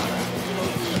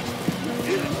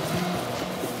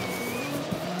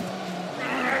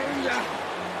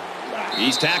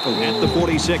 He's tackled at the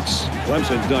 46.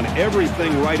 Clemson's done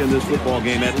everything right in this football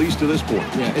game, at least to this point.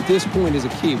 Yeah, at this point is a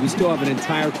key. We still have an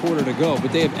entire quarter to go,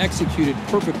 but they have executed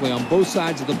perfectly on both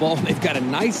sides of the ball. They've got a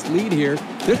nice lead here.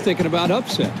 They're thinking about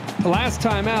upset. The last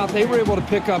time out, they were able to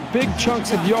pick up big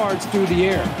chunks of yards through the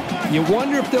air. You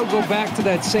wonder if they'll go back to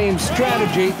that same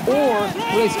strategy, or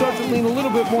will they start to lean a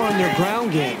little bit more on their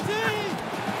ground game.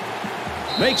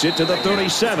 Makes it to the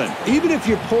 37. Even if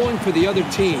you're pulling for the other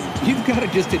team, you've got to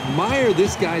just admire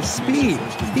this guy's speed.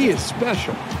 He is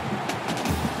special.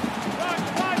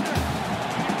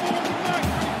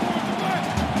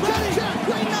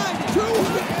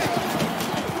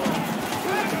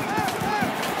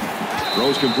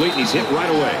 Throws complete, and he's hit right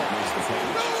away.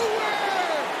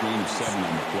 Gain of 7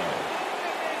 on the play.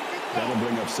 That'll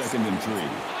bring up 2nd and 3.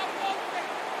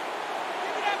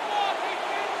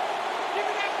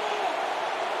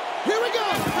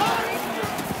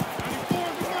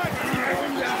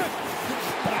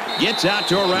 Gets out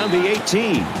to around the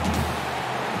 18.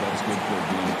 That's good for a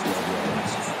gain of 12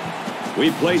 yards.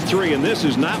 We've played 3, and this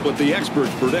is not what the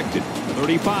experts predicted.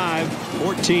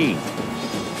 35-14.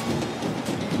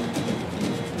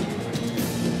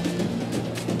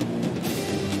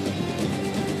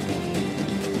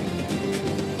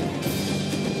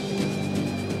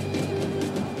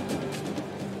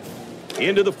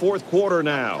 Into the 4th quarter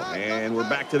now, and we're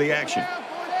back to the action.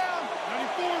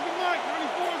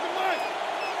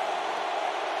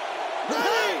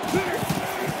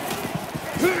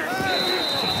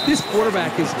 This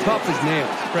quarterback is tough as nails,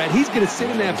 Brad. He's going to sit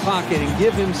in that pocket and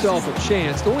give himself a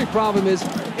chance. The only problem is,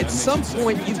 at some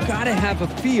point, you've got to have a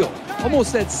feel,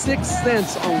 almost that sixth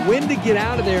sense on when to get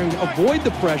out of there and avoid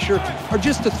the pressure, or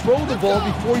just to throw the ball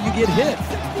before you get hit.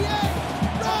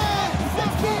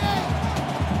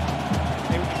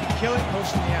 Kill it,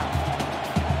 motion me out.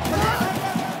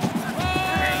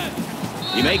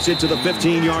 He makes it to the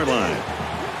 15-yard line.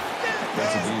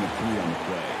 That's a gain of 3 on the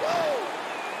play.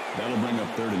 That'll bring up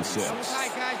 3rd and 6. Double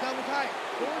tight, guys, double tight.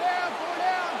 4 down, 4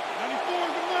 down. 94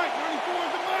 is the mark, 94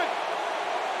 is the mark.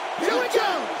 Here we go.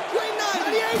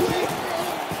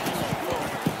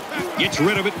 98. Gets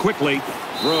rid of it quickly.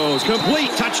 Throws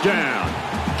complete, touchdown.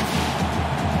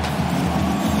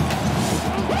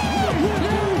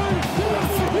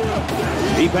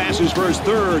 He passes for his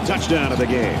 3rd touchdown of the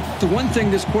game. The one thing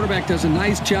this quarterback does a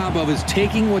nice job of is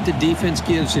taking what the defense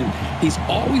gives him. He's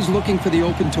always looking for the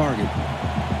open target.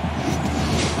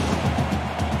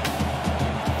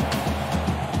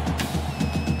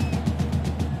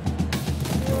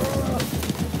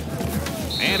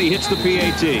 And he hits the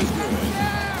PAT.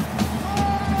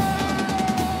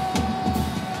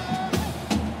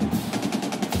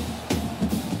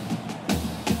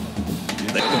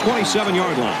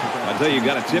 27-yard line. I tell you, you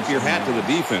got to tip your hat to the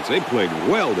defense. They played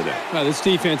well today. Well, this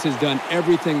defense has done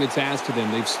everything that's asked of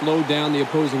them. They've slowed down the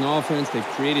opposing offense. They've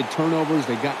created turnovers.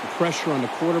 They've gotten pressure on the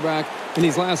quarterback. In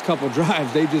these last couple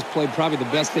drives, they've just played probably the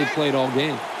best they've played all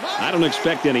game. I don't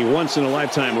expect any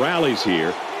once-in-a-lifetime rallies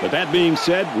here, but that being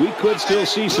said, we could still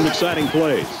see some exciting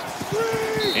plays.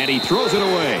 And he throws it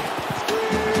away.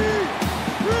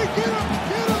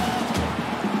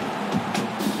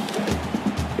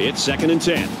 It's 2nd and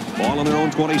 10. Ball on their own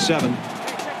 27.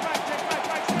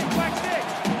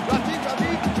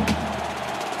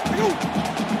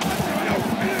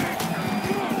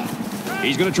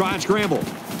 He's going to try and scramble.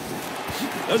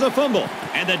 There's a fumble,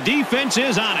 and the defense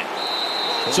is on it.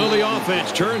 So the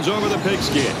offense turns over the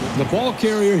pigskin. The ball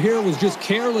carrier here was just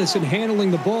careless in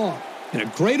handling the ball. And a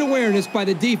great awareness by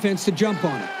the defense to jump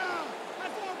on it.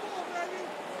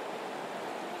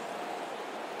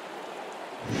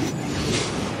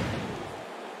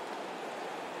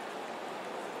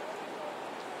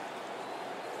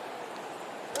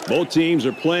 Both teams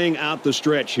are playing out the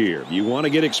stretch here. You want to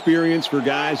get experience for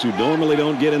guys who normally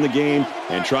don't get in the game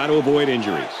and try to avoid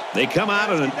injuries. They come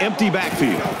out in an empty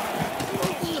backfield.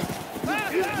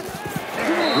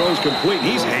 Throws complete.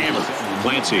 He's hammered.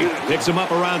 Clancy picks him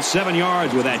up around 7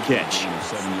 yards with that catch.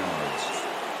 7 yards.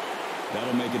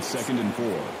 That'll make it 2nd and 4.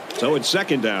 So it's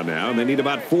 2nd down now, and they need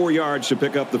about 4 yards to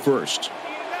pick up the first.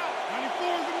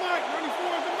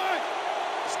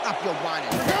 Stop your whining.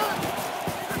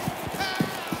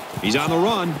 He's on the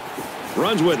run.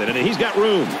 Runs with it, and he's got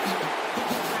room.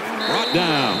 Brought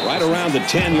down right around the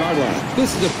 10-yard line.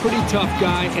 This is a pretty tough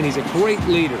guy, and he's a great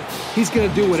leader. He's going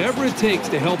to do whatever it takes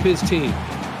to help his team.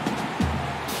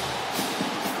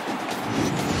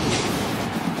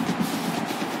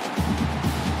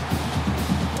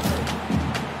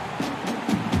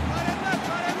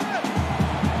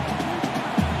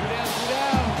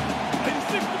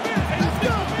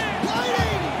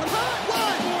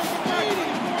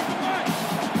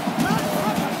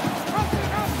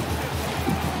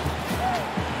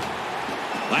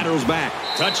 Laterals back.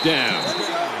 Touchdown.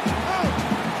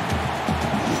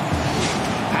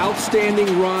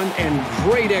 Outstanding run and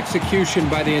great execution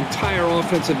by the entire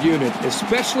offensive unit,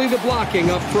 especially the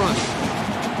blocking up front.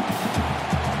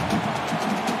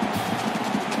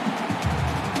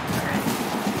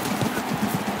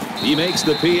 He makes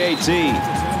the PAT.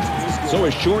 So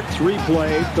a short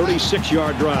 3-play,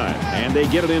 36-yard drive, and they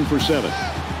get it in for 7.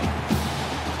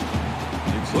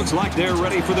 Looks like they're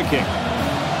ready for the kick.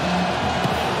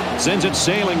 Sends it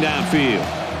sailing downfield.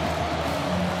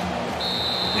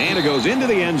 And it goes into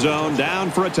the end zone,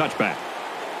 down for a touchback.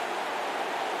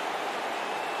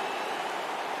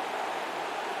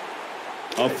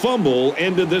 A fumble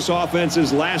ended this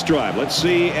offense's last drive. Let's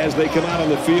see as they come out on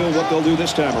the field what they'll do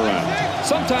this time around.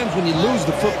 Sometimes when you lose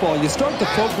the football, you start to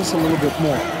focus a little bit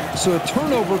more. So a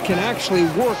turnover can actually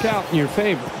work out in your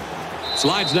favor.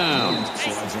 Slides down.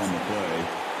 Slides on the play.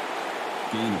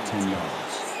 Gain of 10 yards.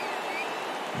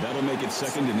 That'll make it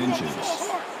 2nd and inches. Hey,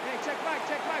 check Mike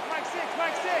 6,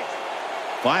 Mike 6.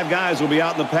 5 guys will be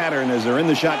out in the pattern as they're in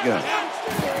the shotgun.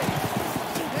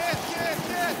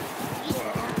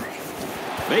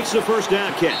 Makes the first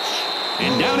down catch.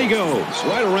 And down he goes,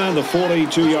 right around the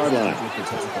 42-yard line. With the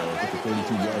tackle at the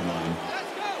 32-yard line.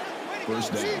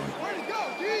 First down.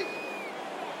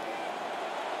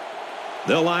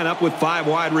 They'll line up with 5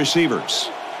 wide receivers.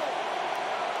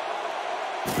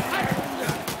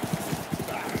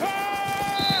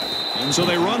 And so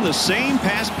they run the same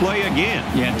pass play again.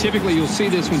 Yeah, typically you'll see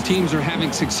this when teams are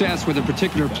having success with a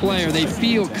particular player. They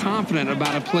feel confident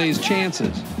about a play's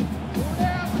chances.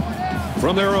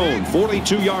 From their own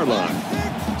 42-yard line.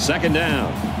 2nd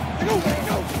down.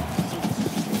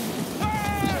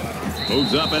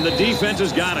 Moves up, and the defense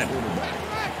has got it.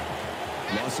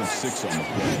 Loss of 6 on the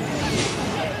play.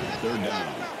 3rd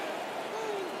down.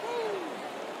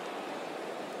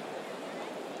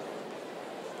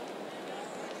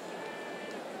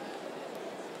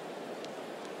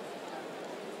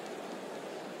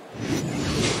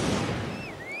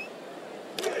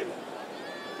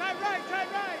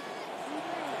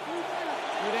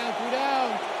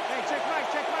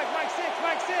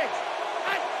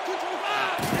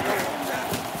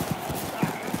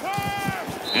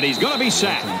 And he's going to be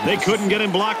sacked. They couldn't get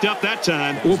him blocked up that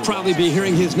time. We'll probably be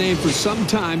hearing his name for some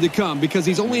time to come because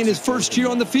he's only in his first year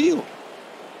on the field.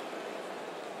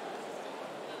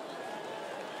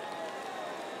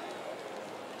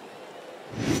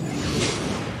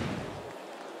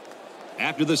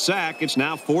 After the sack, it's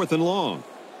now 4th and long.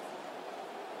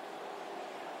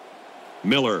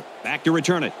 Miller back to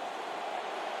return it.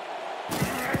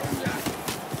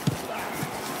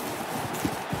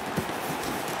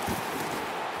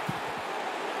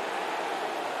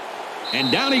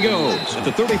 And down he goes at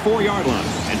the 34-yard line.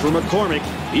 And for McCormick,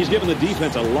 he's given the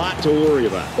defense a lot to worry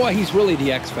about. Boy, he's really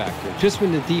the X factor. Just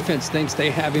when the defense thinks they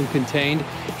have him contained,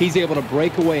 he's able to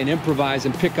break away and improvise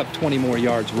and pick up 20 more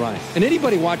yards running. And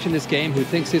anybody watching this game who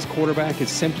thinks his quarterback is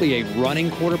simply a running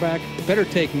quarterback better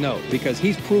take note, because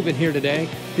he's proven here today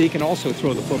that he can also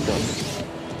throw the football.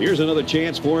 Here's another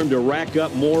chance for him to rack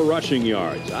up more rushing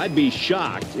yards. I'd be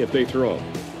shocked if they throw.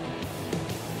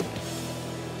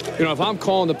 You know, if I'm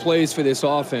calling the plays for this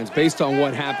offense based on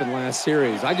what happened last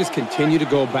series, I just continue to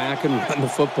go back and run the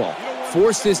football.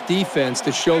 Force this defense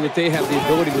to show that they have the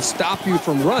ability to stop you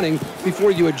from running before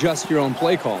you adjust your own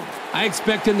play calling. I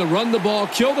expect him to run the ball,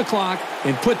 kill the clock,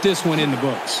 and put this one in the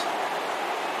books.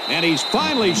 And he's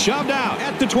finally shoved out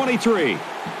at the 23.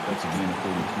 That's a gain of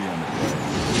 33 on the play.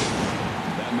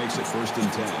 That makes it 1st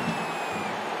and 10.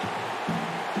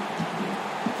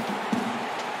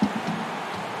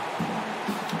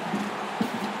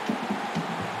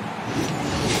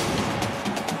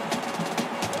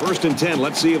 First and 10.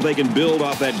 Let's see if they can build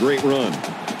off that great run.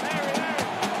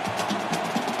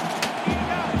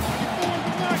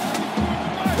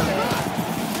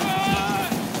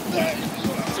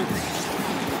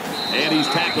 And he's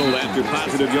tackled after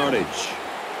positive yardage.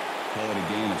 Call it a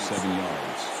gain of 7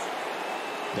 yards.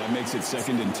 That makes it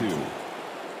 2nd and 2. Oh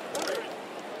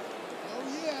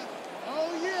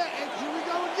yeah, and here we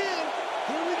go again.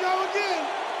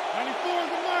 94 is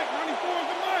the mark, 94 is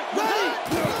the mark. Ready!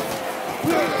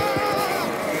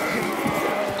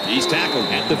 He's tackled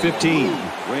at the 15.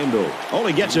 Randall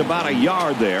only gets about a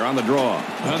yard there on the draw.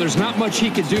 Well, there's not much he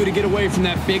could do to get away from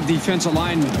that big defensive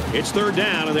lineman. It's 3rd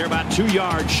down, and they're about 2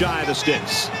 yards shy of the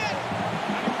sticks. 94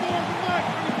 is the mark,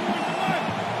 94 is the mark.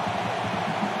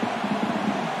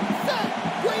 Set!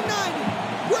 Green 90!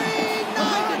 Green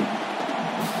 90!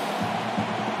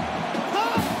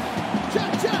 Huh?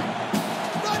 Check!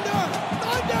 Thunder!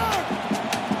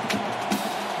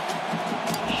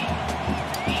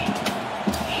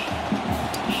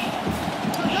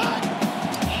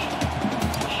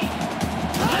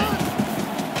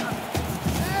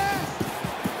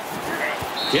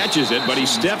 Catches it, but he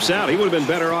steps out. He would have been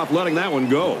better off letting that one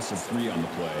go. Loss of 3 on the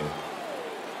play.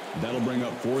 That'll bring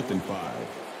up 4th and 5.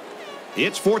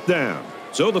 It's 4th down.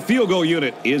 So the field goal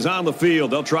unit is on the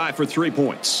field. They'll try for 3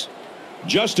 points.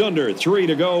 Just under 3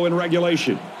 to go in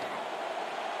regulation.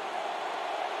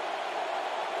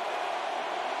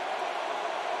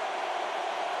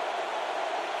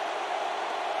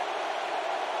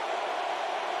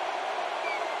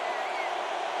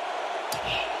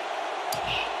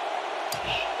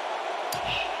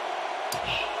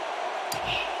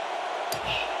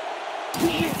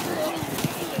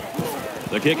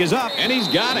 The kick is up, and he's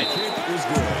got it.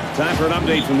 Time for an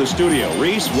update from the studio.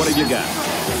 Reese, what have you got?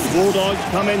 The Bulldogs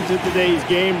come into today's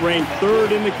game ranked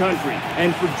 3rd in the country.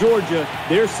 And for Georgia,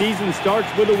 their season starts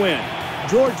with a win.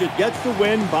 Georgia gets the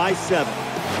win by 7.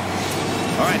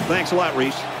 All right, thanks a lot,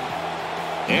 Reese.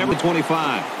 Every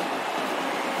 25.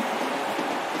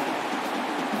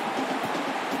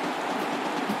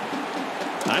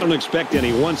 I don't expect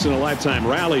any once-in-a-lifetime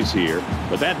rallies here,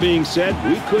 but that being said,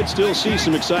 we could still see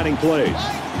some exciting plays.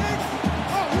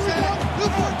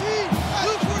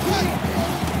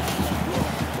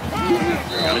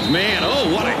 Got his man.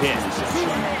 Oh, what a hit.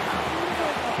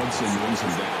 Clemson wins him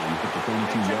down at the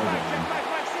 32-yard line.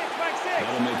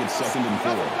 That'll make it 2nd and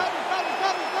 4.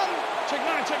 Check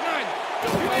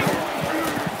 9.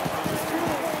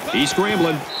 He's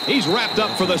scrambling. He's wrapped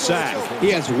up for the sack. He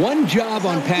has one job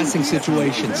on passing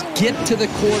situations: get to the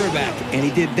quarterback. And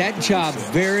he did that job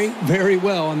very, very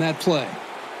well on that play.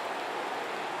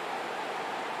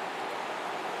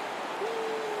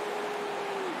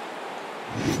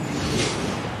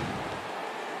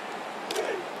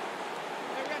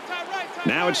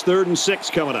 Now it's 3rd and 6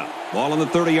 coming up. Ball on the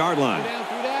 30-yard line.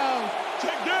 Three down.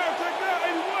 Check down.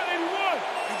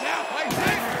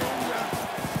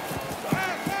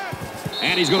 81.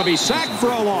 And he's going to be sacked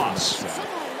for a loss.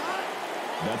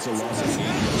 That's a loss of 8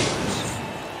 yards.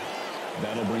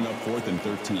 That'll bring up 4th and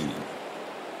 13.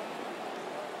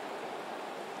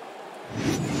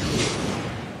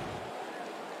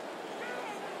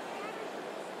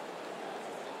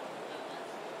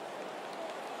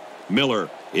 Miller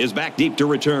is back deep to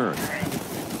return.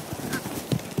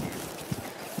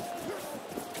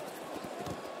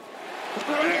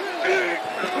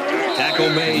 Tackle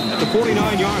made at the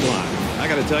 49-yard line. I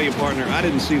got to tell you, partner, I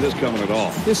didn't see this coming at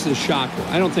all. This is a shocker.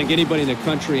 I don't think anybody in the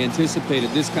country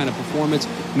anticipated this kind of performance.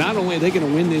 Not only are they going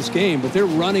to win this game, but they're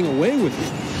running away with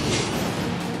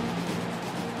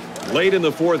it. Late in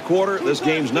the 4th quarter, this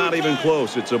game's not even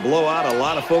close. It's a blowout. A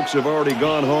lot of folks have already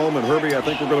gone home, and Herbie, I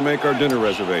think we're going to make our dinner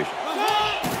reservation.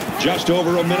 Just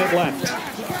over a minute left.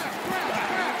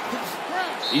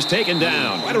 He's taken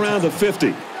down right around the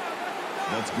 50.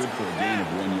 That's good for a gain of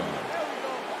 1 yard.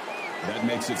 That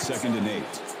makes it 2nd and 8.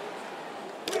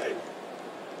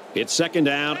 It's 2nd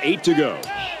down, 8 to go.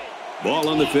 Ball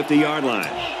on the 50-yard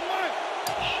line.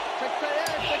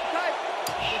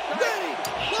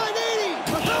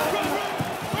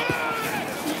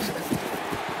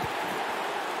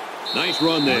 Nice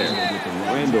run there.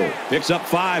 Randall picks up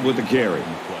 5 with the carry.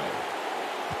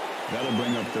 That'll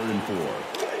bring up 3rd and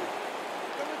 4.